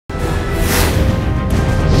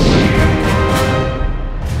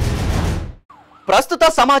ప్రస్తుత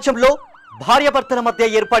సమాజంలో భార్యాభర్తల మధ్య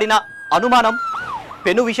ఏర్పడిన అనుమానం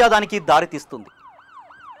పెను విషాదానికి దారితీస్తుంది.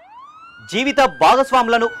 జీవిత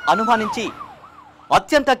భాగస్వాములను అనుమానించి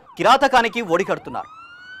అత్యంత కిరాతకానికి ఒడిగడుతున్నారు.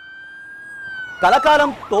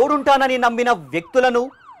 కలకాలం తోడుంటానని నమ్మిన వ్యక్తులను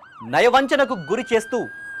నయవంచనకు గురి చేస్తూ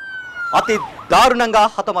అతి దారుణంగా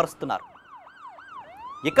హతమారుస్తున్నారు.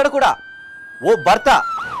 ఇక్కడ కూడా ఓ భర్త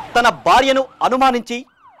తన భార్యను అనుమానించి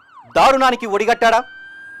దారుణానికి ఒడిగట్టాడా?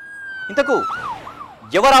 ఇంతకు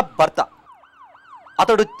ఎవరా భర్త?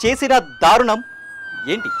 అతడు చేసిన దారుణం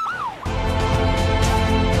ఏంటి?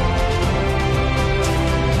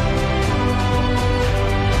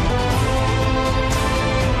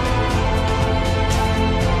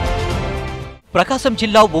 ప్రకాశం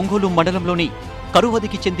జిల్లా ఒంగోలు మండలంలోని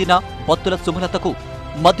కరువదికి చెందిన బత్తుల సుమలతకు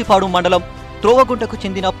మద్దిపాడు మండలం త్రోవగుంటకు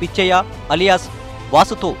చెందిన పిచ్చయ్య అలియాస్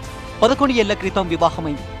వాసుతో 11 ఏళ్ల క్రితం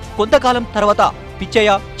వివాహమైంది. కొంతకాలం తర్వాత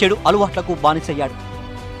పిచ్చయ్య చెడు అలవాట్లకు బానిసయ్యాడు.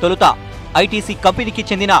 తొలుత ఐటీసీ కంపెనీకి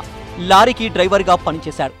చెందిన లారీకి డ్రైవర్గా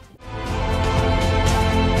పనిచేశాడు.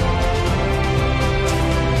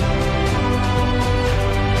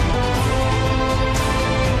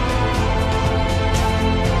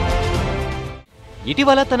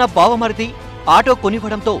 ఇటీవల తన బావమరిది ఆటో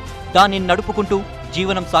కొనివ్వడంతో దాన్ని నడుపుకుంటూ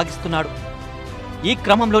జీవనం సాగిస్తున్నాడు. ఈ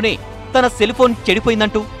క్రమంలోనే తన సెల్ ఫోన్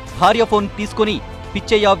చెడిపోయిందంటూ భార్య ఫోన్ తీసుకుని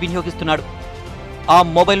పిచ్చయ్య వినియోగిస్తున్నాడు. ఆ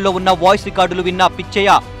మొబైల్లో ఉన్న వాయిస్ రికార్డులు విన్న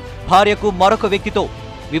పిచ్చయ్య భార్యకు మరొక వ్యక్తితో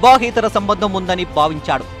వివాహేతర సంబంధం ఉందని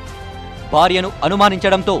భావించాడు. భార్యను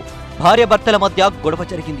అనుమానించడంతో భార్యాభర్తల మధ్య గొడవ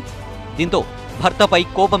జరిగింది. దీంతో భర్తపై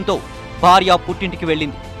కోపంతో భార్య పుట్టింటికి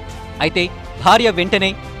వెళ్ళింది. అయితే భార్య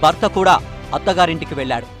వెంటనే భర్త కూడా అత్తగారింటికి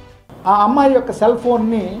వెళ్ళాడు. ఆ అమ్మాయి యొక్క సెల్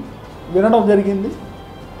ఫోన్ని వినడం జరిగింది.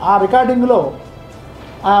 ఆ రికార్డింగ్లో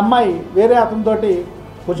ఆ అమ్మాయి వేరే అతనితోటి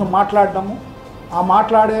కొంచెం మాట్లాడడము, ఆ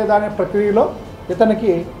మాట్లాడేదాని ప్రక్రియలో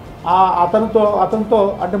ఇతనికి అతనితో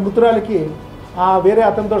అంటే మృతురాలికి వేరే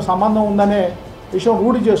అతనితో సంబంధం ఉందనే విషయం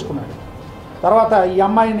రూఢి చేసుకున్నాడు. తర్వాత ఈ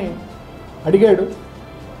అమ్మాయిని అడిగాడు.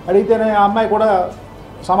 అడిగితేనే ఆ అమ్మాయి కూడా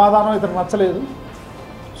సమాధానం ఇతనికి నచ్చలేదు.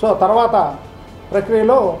 సో తర్వాత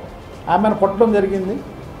ప్రక్రియలో ఆమెను కొట్టడం జరిగింది.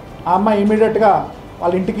 ఆ అమ్మాయి ఇమీడియట్గా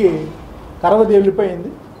వాళ్ళ ఇంటికి కరవది వెళ్ళిపోయింది.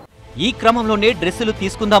 ఈ క్రమంలోనే డ్రెస్సులు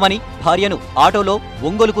తీసుకుందామని భార్యను ఆటోలో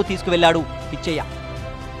ఒంగోలుకు తీసుకువెళ్లాడు పిచ్చయ్య.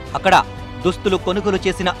 అక్కడ దుస్తులు కొనుగోలు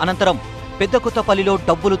చేసిన అనంతరం పెద్ద కొత్తపల్లిలో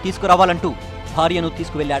డబ్బులు తీసుకురావాలంటూ భార్యను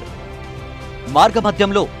తీసుకువెళ్లాడు.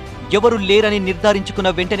 మార్గమధ్యంలో ఎవరు లేరని నిర్ధారించుకున్న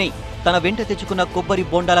వెంటనే తన వెంట తెచ్చుకున్న కొబ్బరి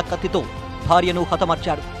బోండాల కత్తితో భార్యను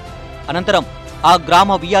హతమార్చాడు. అనంతరం ఆ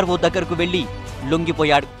గ్రామ వీఆర్ఓ దగ్గరకు వెళ్లి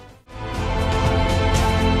లొంగిపోయాడు.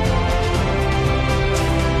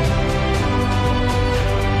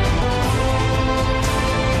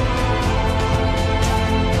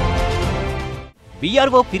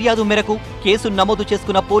 వీఆర్ఓ ఫిర్యాదు మేరకు కేసు నమోదు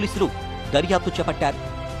చేసుకున్న పోలీసులు దర్యాప్తు చేపట్టారు.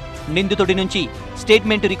 నిందితుడి నుంచి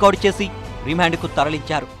స్టేట్మెంట్ రికార్డు చేసి రిమాండ్కు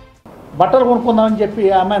తరలించారు. బట్టలు కొనుక్కుందామని చెప్పి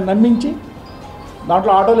ఆమె నమ్మించి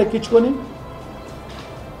దాంట్లో ఆటోలు ఎక్కించుకొని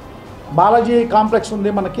బాలాజీ కాంప్లెక్స్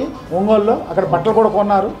ఉంది మనకి ఒంగోలులో, అక్కడ బట్టలు కూడా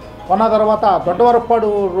కొన్నారు. కొన్న తర్వాత దొడ్డవరపాడు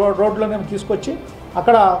రోడ్లోనే తీసుకొచ్చి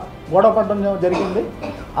అక్కడ గొడవ పడడం జరిగింది.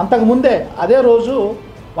 అంతకుముందే అదే రోజు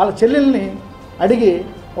వాళ్ళ చెల్లెల్ని అడిగి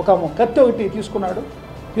ఒక కత్తి ఒకటి తీసుకున్నాడు.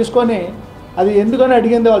 తీసుకొని అది ఎందుకని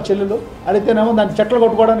అడిగింది వాళ్ళ చెల్లెలు. అడిగితేనేమో దాన్ని చెట్లు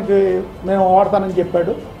కొట్టుకోవడానికి నేను వాడతానని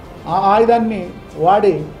చెప్పాడు. ఆ ఆయుధాన్ని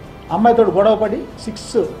వాడి అమ్మాయితో గొడవపడి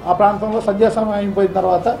 6 ఆ ప్రాంతంలో సంధ్యాసనం అయిపోయిన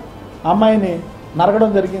తర్వాత అమ్మాయిని నరకడం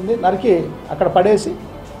జరిగింది. నరికి అక్కడ పడేసి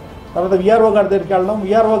తర్వాత వీఆర్ఓ గారి దగ్గరికి వెళ్ళడం.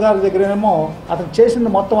 వీఆర్ఓ గారి దగ్గరేమో అతను చేసింది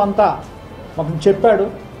మొత్తం అంతా మాకు చెప్పాడు.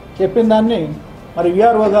 చెప్పిన దాన్ని మరి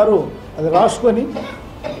వీఆర్ఓ గారు అది రాసుకొని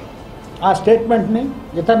ఆ స్టేట్మెంట్ని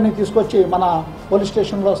ఇతన్ని తీసుకొచ్చి మన పోలీస్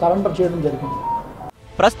స్టేషన్లో సరెండర్ చేయడం జరిగింది.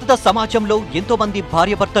 ప్రస్తుత సమాజంలో ఎంతో మంది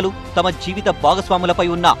భార్యాభర్తలు తమ జీవిత భాగస్వాములపై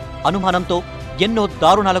ఉన్న అనుమానంతో ఎన్నో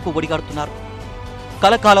దారుణాలకు ఒడిగాడుతున్నారు.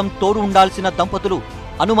 కలకాలం తోడు ఉండాల్సిన దంపతులు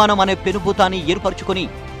అనుమానం అనే పెనుభూతాన్ని ఏర్పరచుకుని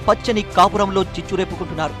పచ్చని కాపురంలో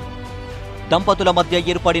చిచ్చురేపుకుంటున్నారు. దంపతుల మధ్య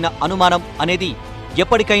ఏర్పడిన అనుమానం అనేది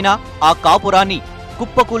ఎప్పటికైనా ఆ కాపురాన్ని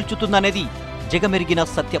కుప్పకూల్చుతుందనేది జగమెరిగిన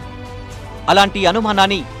సత్యం. అలాంటి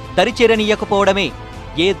అనుమానాన్ని దరిచేరనీయకపోవడమే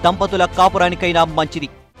ఏ దంపతుల కాపురానికైనా మంచిది.